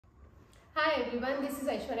Hi everyone, this is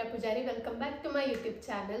Aishwarya Pujari. Welcome back to my YouTube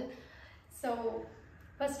channel. So,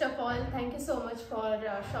 first of all, thank you so much for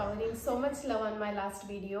showering so much love on my last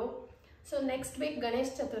video. So next week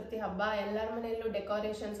Ganesha Chathurthi habba ellar manellu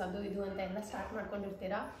decorations adu idu anta ella start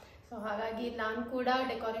ಮಾಡ್ಕೊಂಡಿರ್ತೀರಾ. So ಹಾಗಾಗಿ ನಾನು ಕೂಡ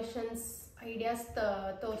decorations ideas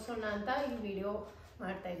ತೋರಿಸೋಣ ಅಂತ ಈ video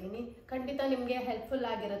ಮಾಡ್ತಾ ಇದ್ದೀನಿ. ಖಂಡಿತ ನಿಮಗೆ ಹೆಲ್ಪ್ಫುಲ್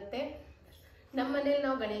ಆಗಿರುತ್ತೆ. ನಮ್ಮ ಮನೆಯಲ್ಲಿ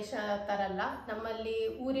ನಾವು ಗಣೇಶ ತರಲ್ಲ, ನಮ್ಮಲ್ಲಿ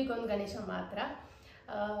ಊರಿಗೊಂದು ಗಣೇಶ ಮಾತ್ರ.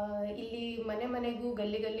 ಇಲ್ಲಿ ಮನೆ ಮನೆಗೂ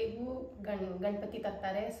ಗಲ್ಲಿಗೂ ಗಣಪತಿ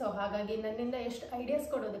ತರ್ತಾರೆ. ಸೊ ಹಾಗಾಗಿ ನನ್ನಿಂದ ಎಷ್ಟು ಐಡಿಯಾಸ್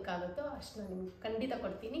ಕೊಡೋದಕ್ಕಾಗುತ್ತೋ ಅಷ್ಟು ನಾನು ನಿಮ್ಗೆ ಖಂಡಿತ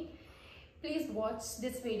ಕೊಡ್ತೀನಿ. Please watch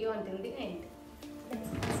this video until the end.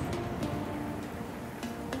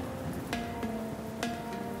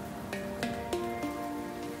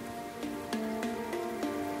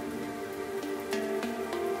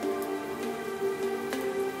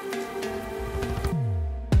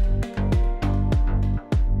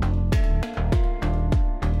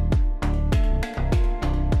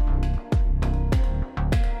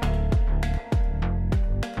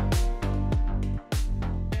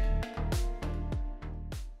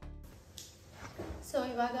 So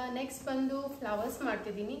ಇವಾಗ ನೆಕ್ಸ್ಟ್ ಬಂದು ಫ್ಲವರ್ಸ್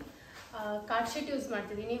ಮಾಡ್ತಿದ್ದೀನಿ. ಕಾರ್ಡ್ ಶೀಟ್ ಯೂಸ್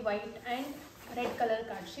ಮಾಡ್ತಿದ್ದೀನಿ, white and red colour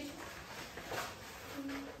card sheet.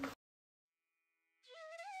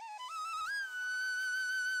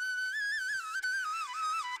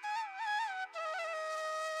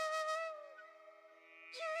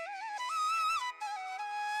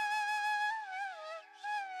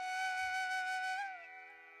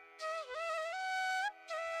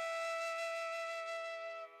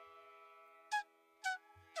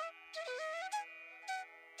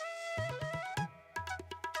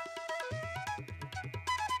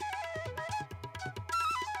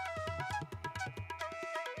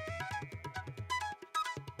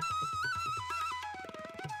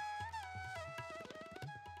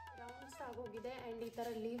 ಆಗೋಗಿದೆ ಆ್ಯಂಡ್ ಈ ಥರ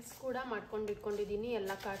ಲೀವ್ಸ್ ಕೂಡ ಇಟ್ಕೊಂಡಿದ್ದೀನಿ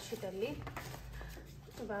ಎಲ್ಲ ಕಾರ್ಡ್ ಶೀಟಲ್ಲಿ.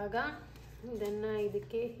 ಇವಾಗ ಇದನ್ನು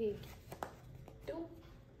ಇದಕ್ಕೆ ಹೀಗಿಟ್ಟು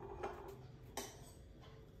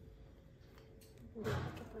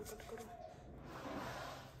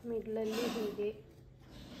ಮಿಡ್ಲಲ್ಲಿ ಹೀಗೆ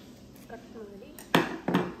ಕಟ್ ಮಾಡಿ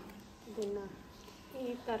ಇದನ್ನು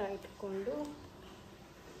ಈ ಥರ ಇಟ್ಕೊಂಡು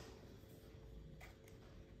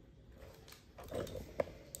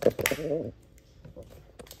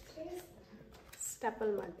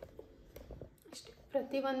ಸ್ಟೆಪಲ್ ಮಾಡಿ ಅಷ್ಟೇ.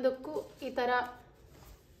 ಪ್ರತಿಯೊಂದಕ್ಕೂ ಈ ಥರ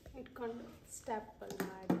ಇಟ್ಕೊಂಡು ಸ್ಟೆಪಲ್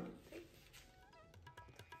ಮಾಡಿ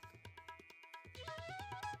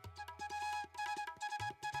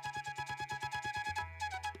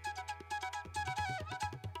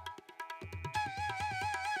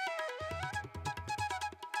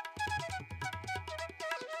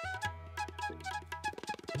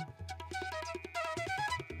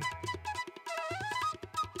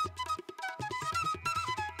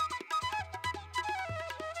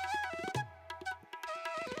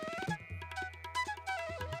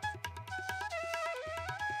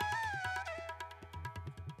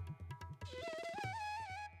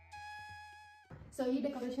ಸೊ ಈ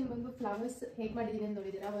ಡೆಕೋರೇಷನ್ ಬಂದು ಫ್ಲವರ್ಸ್ ಹೇಗೆ ಮಾಡಿದ್ದೀನಿ ಅಂತ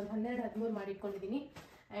ನೋಡಿದ್ದೀರಾ. ಒಂದು 12-13 ಮಾಡಿಟ್ಕೊಂಡಿದ್ದೀನಿ.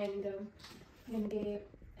 ಆ್ಯಂಡ್ ನಿಮಗೆ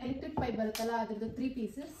ಎಲೆಕ್ಟ್ರಿಕ್ ಪೈಪ್ ಬರುತ್ತಲ್ಲ ಅದ್ರದ್ದು 3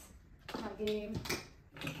 ಪೀಸಸ್, ಹಾಗೆ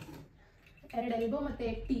 2 ಎಲ್ಬೋ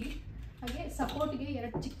ಮತ್ತು ಟೀ, ಹಾಗೆ ಸಪೋರ್ಟ್ಗೆ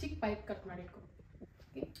 2 ಚಿಕ್ಕ ಪೈಪ್ ಕಟ್ ಮಾಡಿಟ್ಕೊಂಡು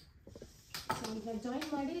ಓಕೆ. ಸೊ ಈಗ ಜಾಯಿನ್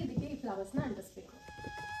ಮಾಡಿ ಇದಕ್ಕೆ ಈ ಫ್ಲವರ್ಸ್ನ ಅಂಟಿಸ್ಬೇಕು.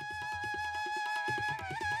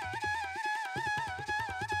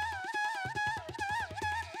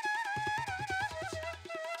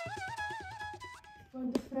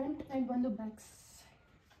 ಒಂದು ಫ್ರಂಟ್ ಆ್ಯಂಡ್ ಒಂದು ಬ್ಯಾಕ್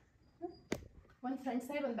ಸೈಡ್, ಒಂದು ಫ್ರಂಟ್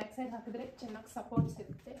ಸೈಡ್ ಒಂದು ಬ್ಯಾಕ್ ಸೈಡ್ ಹಾಕಿದ್ರೆ ಚೆನ್ನಾಗಿ ಸಪೋರ್ಟ್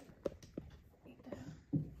ಸಿಗುತ್ತೆ. ಈ ಥರ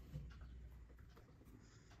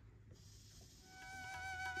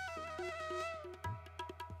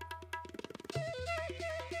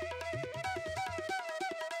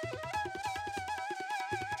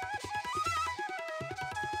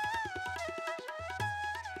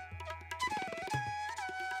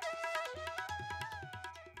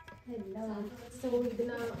ಎಲ್ಲ. ಸೊ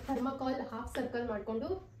ಇದನ್ನ ಥರ್ಮಾಕಾಲ್ ಹಾಫ್ ಸರ್ಕಲ್ ಮಾಡಿಕೊಂಡು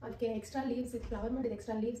ಅದಕ್ಕೆ ಎಕ್ಸ್ಟ್ರಾ ಲೀವ್ಸ್, ಫ್ಲವರ್ ಮಾಡಿದ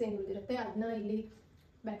ಎಕ್ಸ್ಟ್ರಾ ಲೀವ್ಸ್ ಏನು ಉಳಿದಿರುತ್ತೆ ಅದನ್ನ ಇಲ್ಲಿ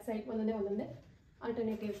ಬ್ಯಾಕ್ ಸೈಡ್ ಒಂದೊಂದೇ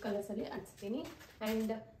ಆಲ್ಟರ್ನೇಟಿವ್ ಕಲರ್ಸಲ್ಲಿ ಅಂಟಿಸ್ತೀನಿ.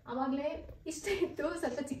 ಆ್ಯಂಡ್ ಆವಾಗಲೇ ಇಷ್ಟೇ ಇತ್ತು,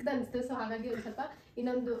 ಸ್ವಲ್ಪ ಚಿಕ್ಕದು ಅನಿಸ್ತು. ಸೊ ಹಾಗಾಗಿ ಒಂದು ಸ್ವಲ್ಪ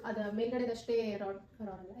ಇನ್ನೊಂದು ಅದು ಮೇಲ್ಗಡೆದಷ್ಟೇ ರಾಡ್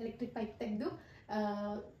ಅಲ್ಲ ಎಲೆಕ್ಟ್ರಿಕ್ ಪೈಪ್ ತೆಗೆದು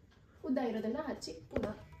ಉದ್ದ ಇರೋದನ್ನು ಹಚ್ಚಿ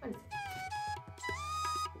ಪುನಃ ಅಂಟಿಸ್ತೀನಿ.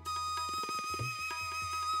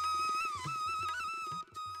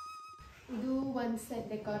 ಇದು ಒಂದು ಸೆಟ್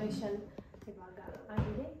ಡೆಕೋರೇಷನ್ ಇವಾಗ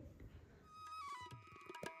ಆಗಿದೆ.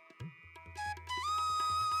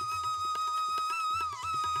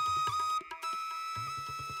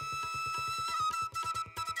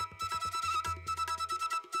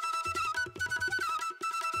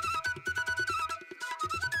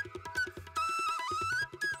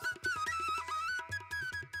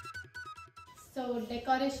 ಸೊ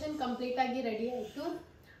ಡೆಕೋರೇಷನ್ ಕಂಪ್ಲೀಟಾಗಿ ರೆಡಿ ಆಯಿತು.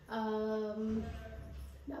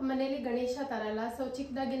 ಮನೇಲಿ ಗಣೇಶ ತರಲ್ಲ, ಸೊ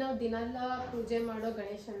ಚಿಕ್ಕದಾಗಿ ನಾವು ದಿನೆಲ್ಲ ಪೂಜೆ ಮಾಡೋ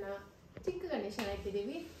ಗಣೇಶನ, ಚಿಕ್ಕ ಗಣೇಶನ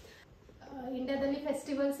ಇಟ್ಟಿದ್ದೀವಿ. ಇಂಡಿಯಾದಲ್ಲಿ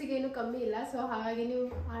ಫೆಸ್ಟಿವಲ್ಸಿಗೆ ಏನು ಕಮ್ಮಿ ಇಲ್ಲ, ಸೊ ಹಾಗಾಗಿ ನೀವು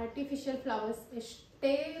ಆರ್ಟಿಫಿಷಿಯಲ್ ಫ್ಲವರ್ಸ್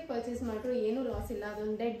ಎಷ್ಟೇ ಪರ್ಚೇಸ್ ಮಾಡಿದ್ರು ಏನೂ ಲಾಸ್ ಇಲ್ಲ.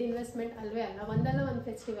 ಅದೊಂದು ಡೆಡ್ ಇನ್ವೆಸ್ಟ್ಮೆಂಟ್ ಅಲ್ವೇ ಅಲ್ಲ. ಒಂದಲ್ಲ ಒಂದು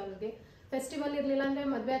ಫೆಸ್ಟಿವಲ್ ಇರಲಿಲ್ಲ ಅಂದರೆ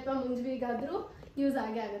ಮದುವೆ ಅಥವಾ ಮುಂಜುವಿಗಾದರೂ ಯೂಸ್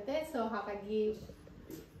ಆಗೇ ಆಗುತ್ತೆ. ಸೊ ಹಾಗಾಗಿ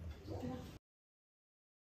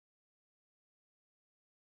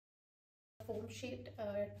foam sheet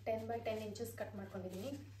 10 by 10 inches cut ಮಾಡ್ಕೊಂಡಿದ್ದೀನಿ,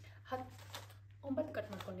 9 ಕಟ್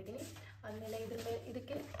ಮಾಡ್ಕೊಂಡಿದ್ದೀನಿ. ಆಮೇಲೆ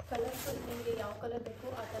ಇದಕ್ಕೆ ಕಲರ್ಸ್ ನಿಮಗೆ ಯಾವ ಕಲರ್ ಬೇಕು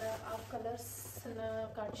ಆ ಕಲರ್ಸ್ನ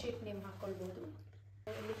ಕಾರ್ಡ್ ಶೀಟ್ ನೀವು ಹಾಕ್ಕೊಳ್ಬೋದು.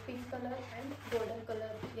 ಇಲ್ಲಿ pink colour and golden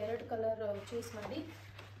colour 2 colour choose ಮಾಡಿ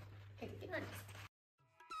ಇದಕ್ಕೆ ಅಂಟಿಸ್ತೀನಿ.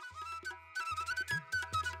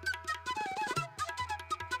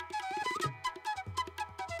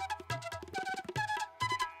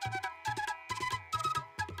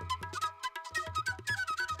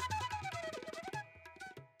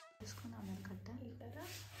 ಈ ಥರ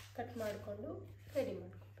ಕಟ್ ಮಾಡಿಕೊಂಡು ರೆಡಿ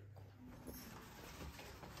ಮಾಡ್ಕೊಬೇಕು.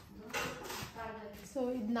 ಸೊ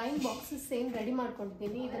ಇದು 9 ಬಾಕ್ಸಸ್ ಸೇಮ್ ರೆಡಿ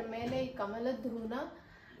ಮಾಡ್ಕೊಳ್ತೀನಿ. ಇದರ ಮೇಲೆ ಈ ಕಮಲದ ಹೂನ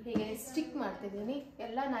ಹೀಗೆ ಸ್ಟಿಕ್ ಮಾಡ್ತಿದ್ದೀನಿ.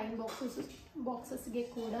 ಎಲ್ಲ 9 ಬಾಕ್ಸಸ್ಗೆ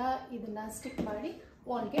ಕೂಡ ಇದನ್ನು ಸ್ಟಿಕ್ ಮಾಡಿ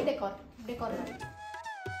ವಾಲ್ಗೆ ಡೆಕೋರ್ ಮಾಡಿ.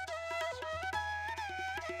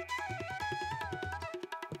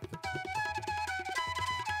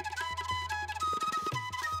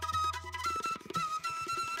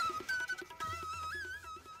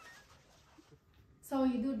 ಸೊ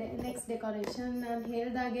ಇದು ನೆಕ್ಸ್ಟ್ ಡೆಕೋರೇಷನ್. ನಾನು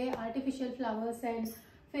ಹೇಳಿದಾಗೆ artificial flowers and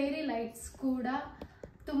fairy lights ಕೂಡ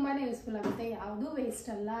ತುಂಬಾ ಯೂಸ್ಫುಲ್ ಆಗುತ್ತೆ, ಯಾವುದೂ ವೇಸ್ಟ್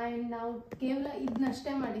ಅಲ್ಲ. ಆ್ಯಂಡ್ ನಾವು ಕೇವಲ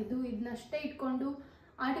ಇದನ್ನಷ್ಟೇ ಮಾಡಿದ್ದು, ಇದನ್ನಷ್ಟೇ ಇಟ್ಕೊಂಡು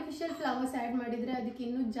ಆರ್ಟಿಫಿಷಿಯಲ್ ಫ್ಲವರ್ಸ್ ಆ್ಯಡ್ ಮಾಡಿದರೆ ಅದಕ್ಕೆ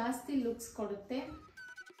ಇನ್ನೂ ಜಾಸ್ತಿ ಲುಕ್ಸ್ ಕೊಡುತ್ತೆ.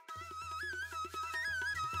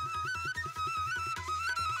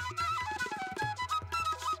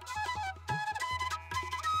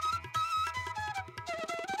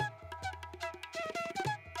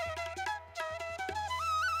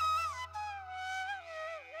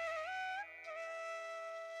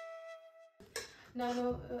 ನಾನು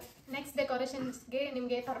ನೆಕ್ಸ್ಟ್ ಡೆಕೋರೇಷನ್ಸ್ಗೆ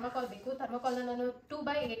ನಿಮಗೆ ಥರ್ಮೋಕಾಲ್ ಬೇಕು. ಥರ್ಮೋಕಾಲ್ನ ನಾನು 2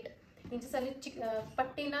 by 8 ಇಂಚಸಲ್ಲಿ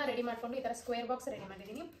ಪಟ್ಟಿನ ರೆಡಿ ಮಾಡಿಕೊಂಡು ಈ ಥರ ಸ್ಕ್ವೇರ್ ಬಾಕ್ಸ್ ರೆಡಿ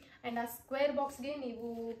ಮಾಡಿದ್ದೀನಿ. ಆ್ಯಂಡ್ ಆ ಸ್ಕ್ವೇರ್ ಬಾಕ್ಸ್ಗೆ ನೀವು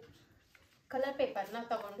ಕಲರ್ ಪೇಪರ್ನ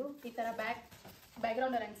ತೊಗೊಂಡು ಈ ಥರ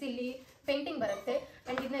ಬ್ಯಾಕ್ಗ್ರೌಂಡರ್ ಅಂಟಿಸಿ ಇಲ್ಲಿ ಪೇಂಟಿಂಗ್ ಬರುತ್ತೆ.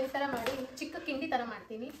 ಆ್ಯಂಡ್ ಇದನ್ನ ಈ ಥರ ಮಾಡಿ ಚಿಕ್ಕ ಕಿಂಡಿ ಥರ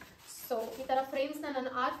ಮಾಡ್ತೀನಿ. ಸೊ ಈ ಥರ ಫ್ರೇಮ್ಸ್ನ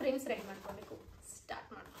ನಾನು 6 ಫ್ರೇಮ್ಸ್ ರೆಡಿ ಮಾಡ್ಕೊಬೇಕು.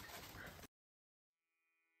 ಸ್ಟಾರ್ಟ್ ಮಾಡ್ತೀನಿ.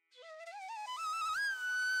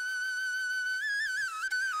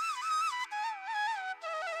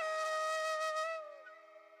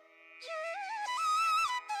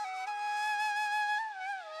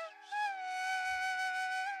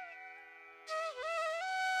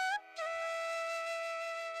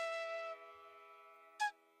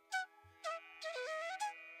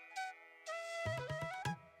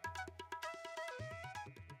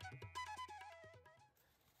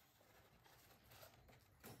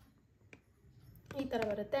 ಈ ಥರ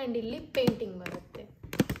ಬರುತ್ತೆ ಆ್ಯಂಡ್ ಇಲ್ಲಿ ಪೇಂಟಿಂಗ್ ಬರುತ್ತೆ.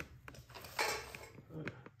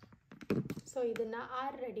 ಸೊ ಇದನ್ನು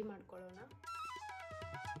 6 ರೆಡಿ ಮಾಡ್ಕೊಳ್ಳೋಣ.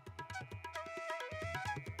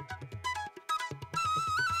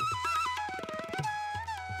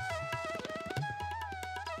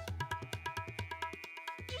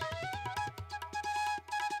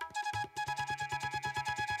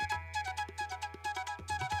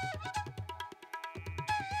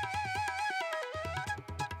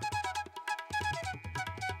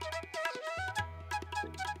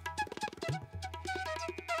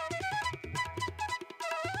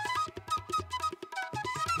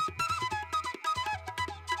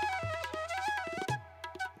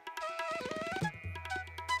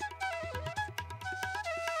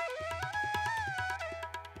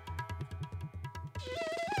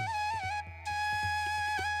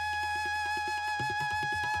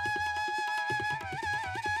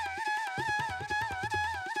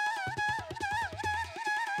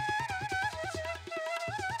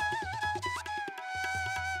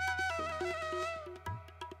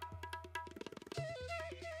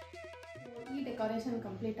 ಡೆಕೋರೇಷನ್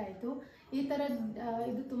ಕಂಪ್ಲೀಟ್ ಆಯಿತು. ಈ ಥರ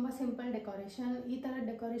ಇದು ತುಂಬ ಸಿಂಪಲ್ ಡೆಕೋರೇಷನ್. ಈ ಥರ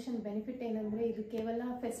ಡೆಕೋರೇಷನ್ ಬೆನಿಫಿಟ್ ಏನಂದರೆ ಇದು ಕೇವಲ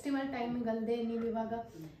ಫೆಸ್ಟಿವಲ್ ಟೈಮಿಗಲ್ಲದೆ ನೀವು ಇವಾಗ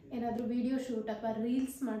ಏನಾದರೂ ವಿಡಿಯೋ ಶೂಟ್ ಅಥವಾ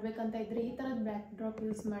ರೀಲ್ಸ್ ಮಾಡಬೇಕಂತ ಇದ್ದರೆ ಈ ಥರದ ಬ್ಯಾಕ್ ಡ್ರಾಪ್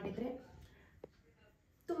ಯೂಸ್ ಮಾಡಿದರೆ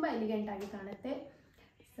ತುಂಬ ಎಲಿಗೆಂಟಾಗಿ ಕಾಣುತ್ತೆ.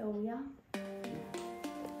 ಸೊ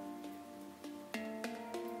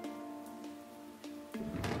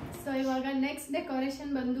ಸೊ ಇವಾಗ ನೆಕ್ಸ್ಟ್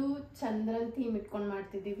ಡೆಕೋರೇಷನ್ ಬಂದು ಚಂದ್ರನ್ ಥೀಮ್ ಇಟ್ಕೊಂಡು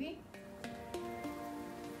ಮಾಡ್ತಿದ್ದೀವಿ.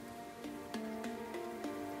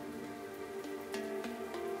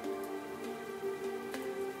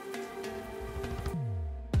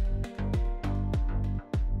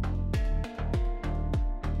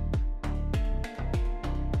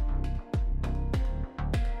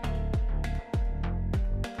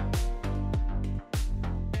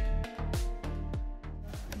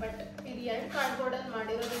 ಎರಡು ಕಾರ್ಡ್ಬೋರ್ಡಲ್ಲಿ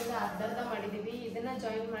ಮಾಡಿರೋದ್ರಿಂದ ಅರ್ಧ ಮಾಡಿದ್ದೀವಿ. ಇದನ್ನು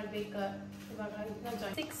ಜಾಯಿನ್ ಮಾಡಬೇಕು. ಇವಾಗ ಇದನ್ನ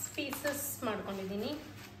ಜಾಯಿನ್ 6 ಪೀಸಸ್ ಮಾಡ್ಕೊಂಡಿದ್ದೀನಿ,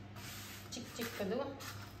 ಚಿಕ್ಕ ಚಿಕ್ಕದು.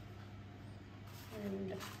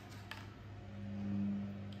 ಆ್ಯಂಡ್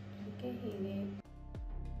ಅದಕ್ಕೆ ಹೀಗೆ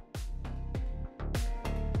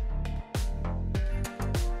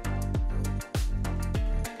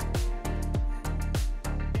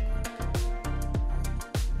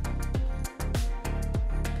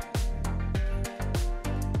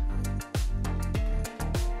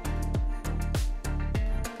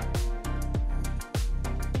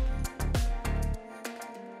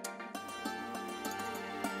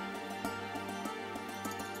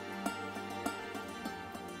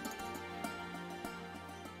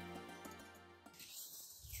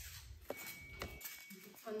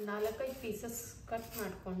ಒಂದು 4-5 ಪೀಸಸ್ ಕಟ್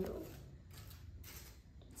ಮಾಡಿಕೊಂಡು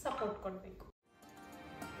ಸಪೋರ್ಟ್ ಕೊಡಬೇಕು.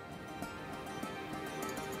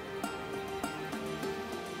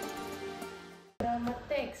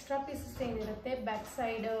 ಮತ್ತೆ ಎಕ್ಸ್ಟ್ರಾ ಪೀಸಸ್ ಏನಿರುತ್ತೆ ಬ್ಯಾಕ್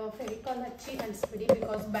ಸೈಡ್ ಫೆವಿಕಾಲ್ ಹಚ್ಚಿ ಅಂಟಿಸ್ಬಿಡಿ.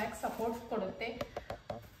 ಬಿಕಾಸ್ ಬ್ಯಾಕ್ ಸಪೋರ್ಟ್ ಕೊಡುತ್ತೆ,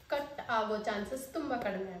 ಕಟ್ ಆಗೋ ಚಾನ್ಸಸ್ ತುಂಬ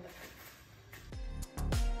ಕಡಿಮೆ ಆಗುತ್ತೆ.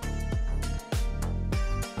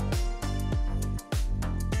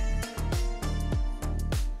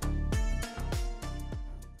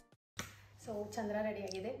 ಸೊ ಚಂದ್ರ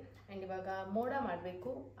ರೆಡಿಯಾಗಿದೆ. ಆ್ಯಂಡ್ ಇವಾಗ ಮೋಡ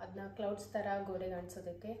ಮಾಡಬೇಕು, ಅದನ್ನ ಕ್ಲೌಡ್ಸ್ ಥರ ಗೋಡೆಗೆ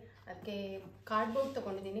ಅಂಟಿಸೋದಕ್ಕೆ. ಅದಕ್ಕೆ ಕಾರ್ಡ್ಬೋರ್ಡ್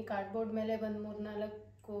ತೊಗೊಂಡಿದ್ದೀನಿ. ಕಾರ್ಡ್ಬೋರ್ಡ್ ಮೇಲೆ ಒಂದು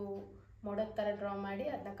 3-4 ಮೋಡದ ಥರ ಡ್ರಾ ಮಾಡಿ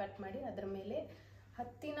ಅದನ್ನ ಕಟ್ ಮಾಡಿ ಅದ್ರ ಮೇಲೆ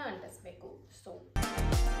ಹತ್ತಿನ ಅಂಟಿಸ್ಬೇಕು.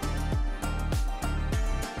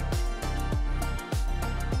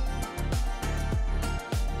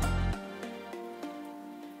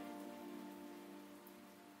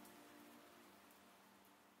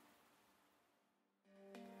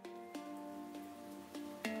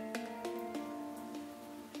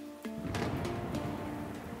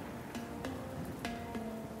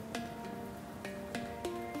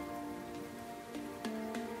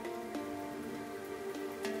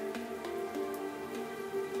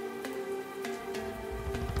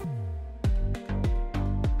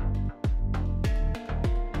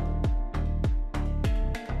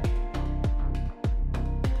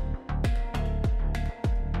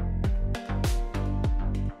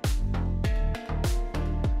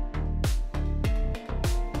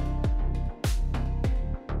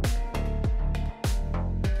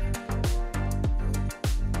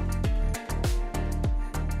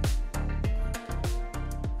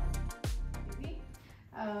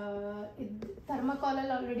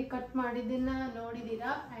 ಥರ್ಮಕಾಲಲ್ಲಿ ಆಲ್ರೆಡಿ ಕಟ್ ಮಾಡಿದ್ದನ್ನು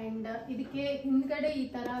ನೋಡಿದ್ದೀರಾ. ಆ್ಯಂಡ್ ಇದಕ್ಕೆ ಹಿಂದ್ಗಡೆ ಈ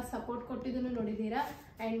ಥರ ಸಪೋರ್ಟ್ ಕೊಟ್ಟಿದ್ದನ್ನು ನೋಡಿದ್ದೀರಾ.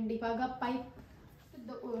 ಆ್ಯಂಡ್ ಇವಾಗ ಪೈಪ್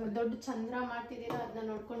ದೊಡ್ಡ ಚಂದ್ರ ಮಾಡ್ತಿದ್ದೀರಾ, ಅದನ್ನ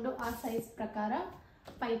ನೋಡಿಕೊಂಡು ಆ ಸೈಜ್ ಪ್ರಕಾರ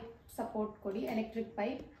ಪೈಪ್ ಸಪೋರ್ಟ್ ಕೊಡಿ, ಎಲೆಕ್ಟ್ರಿಕ್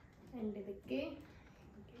ಪೈಪ್. ಆ್ಯಂಡ್ ಇದಕ್ಕೆ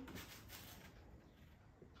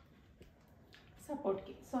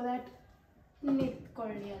ಸಪೋರ್ಟ್ಗೆ ಸೊ ದ್ಯಾಟ್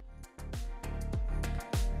ನಿಂತ್ಕೊಳ್ಳಿ.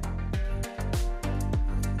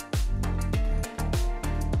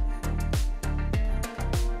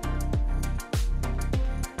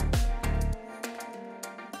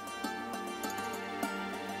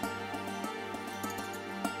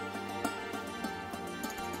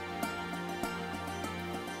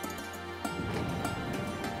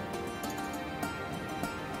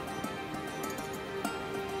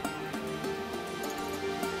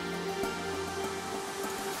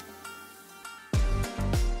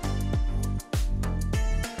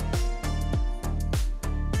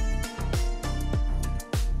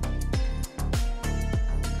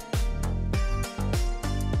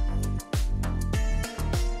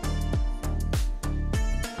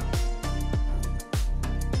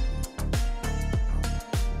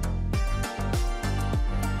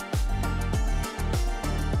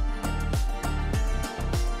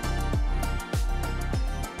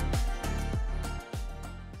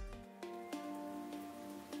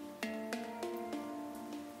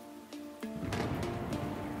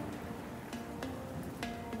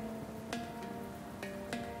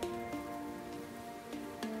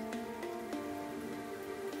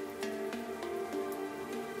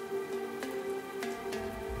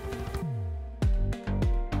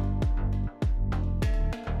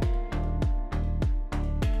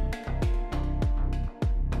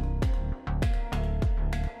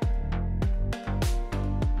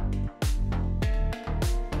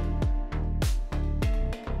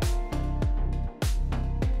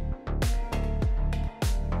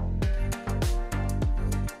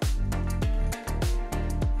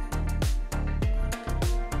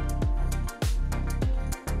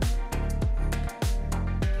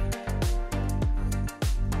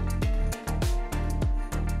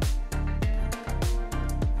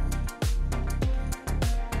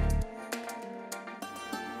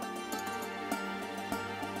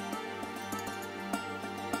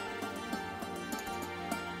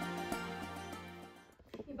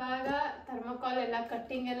 ಆಲ್ ಎಲ್ಲ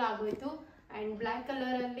ಕಟ್ಟಿಂಗ್ ಎಲ್ಲ ಆಗೋಯ್ತು. ಆ್ಯಂಡ್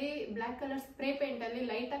ಬ್ಲ್ಯಾಕ್ ಕಲರ್ ಸ್ಪ್ರೇ ಪೇಂಟಲ್ಲಿ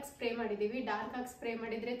ಲೈಟಾಗಿ ಸ್ಪ್ರೇ ಮಾಡಿದ್ದೀವಿ. ಡಾರ್ಕಾಗಿ ಸ್ಪ್ರೇ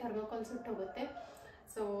ಮಾಡಿದರೆ ಥರ್ಮೋಕಾಲ್ ಸುಟ್ಟೋಗುತ್ತೆ.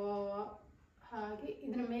 ಸೊ ಹಾಗೆ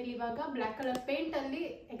ಇದ್ರ ಮೇಲೆ ಇವಾಗ ಬ್ಲ್ಯಾಕ್ ಕಲರ್ ಪೇಂಟಲ್ಲಿ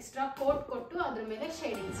ಎಕ್ಸ್ಟ್ರಾ ಕೋಟ್ ಕೊಟ್ಟು ಅದ್ರ ಮೇಲೆ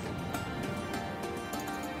ಶೇಡಿಂಗ್ಸ್.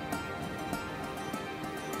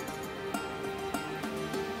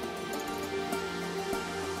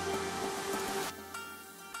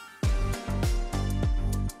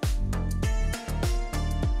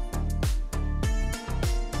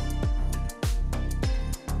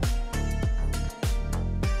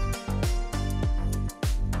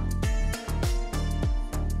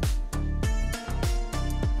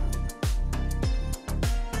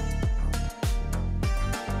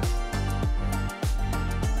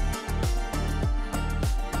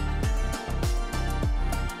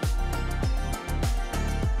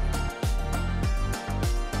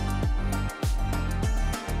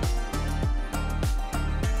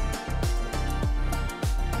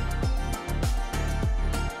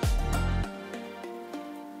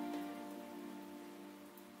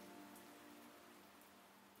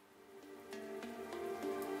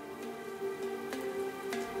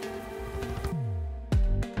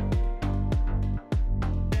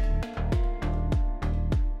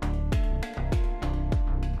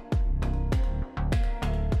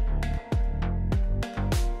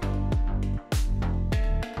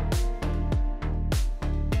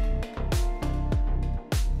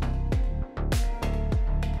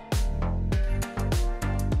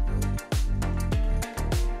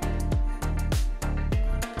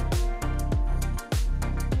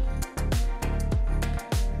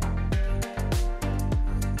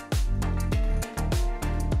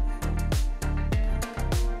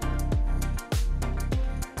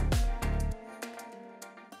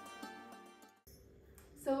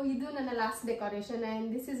 ಸೊ ಇದು ನನ್ನ last decoration and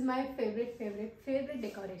this is my favourite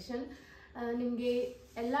decoration. ನಿಮಗೆ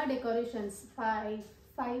ಎಲ್ಲ ಡೆಕೋರೇಷನ್ಸ್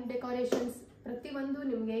ಫೈವ್ ಡೆಕೋರೇಷನ್ಸ್ ಪ್ರತಿಯೊಂದು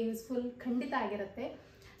ನಿಮಗೆ ಯೂಸ್ಫುಲ್ ಖಂಡಿತ ಆಗಿರುತ್ತೆ.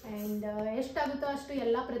 ಆ್ಯಂಡ್ ಎಷ್ಟಾಗುತ್ತೋ ಅಷ್ಟು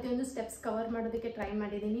ಎಲ್ಲ ಪ್ರತಿಯೊಂದು ಸ್ಟೆಪ್ಸ್ ಕವರ್ ಮಾಡೋದಕ್ಕೆ ಟ್ರೈ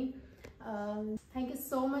ಮಾಡಿದ್ದೀನಿ. Thank you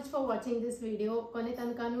so much for watching this video. ಕೊನೆ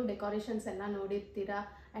ತನಕನೂ ಡೆಕೋರೇಷನ್ಸ್ ಎಲ್ಲ ನೋಡಿರ್ತೀರಾ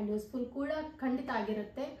ಆ್ಯಂಡ್ ಯೂಸ್ಫುಲ್ ಕೂಡ ಖಂಡಿತ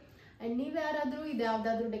ಆಗಿರುತ್ತೆ. ಆ್ಯಂಡ್ ನೀವು ಯಾರಾದರೂ ಇದು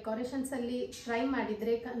ಯಾವುದಾದ್ರೂ ಡೆಕೋರೇಷನ್ಸಲ್ಲಿ ಟ್ರೈ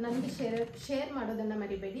ಮಾಡಿದರೆ ನನಗೆ ಶೇರ್ ಮಾಡೋದನ್ನು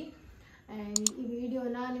ಮರಿಬೇಡಿ. ಆ್ಯಂಡ್ ಈ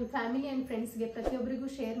ವಿಡಿಯೋನ ನಿಮ್ಮ ಫ್ಯಾಮಿಲಿ ಆ್ಯಂಡ್ ಫ್ರೆಂಡ್ಸ್ಗೆ ಪ್ರತಿಯೊಬ್ಬರಿಗೂ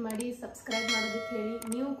ಶೇರ್ ಮಾಡಿ, ಸಬ್ಸ್ಕ್ರೈಬ್ ಮಾಡೋದಕ್ಕೆ ಹೇಳಿ.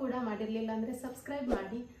 ನೀವು ಕೂಡ ಮಾಡಿರಲಿಲ್ಲ ಅಂದರೆ ಸಬ್ಸ್ಕ್ರೈಬ್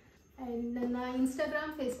ಮಾಡಿ. ಆ್ಯಂಡ್ ನನ್ನ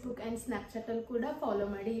ಇನ್ಸ್ಟಾಗ್ರಾಮ್, ಫೇಸ್ಬುಕ್ ಆ್ಯಂಡ್ ಸ್ನ್ಯಾಪ್ಚಾಟಲ್ಲಿ ಕೂಡ ಫಾಲೋ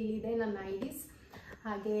ಮಾಡಿ. ಇಲ್ಲಿದೆ ನನ್ನ IDs.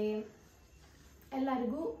 ಹಾಗೆ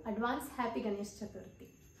ಎಲ್ಲರಿಗೂ ಅಡ್ವಾನ್ಸ್ ಹ್ಯಾಪಿ ಗಣೇಶ ಚತುರ್ಥಿ.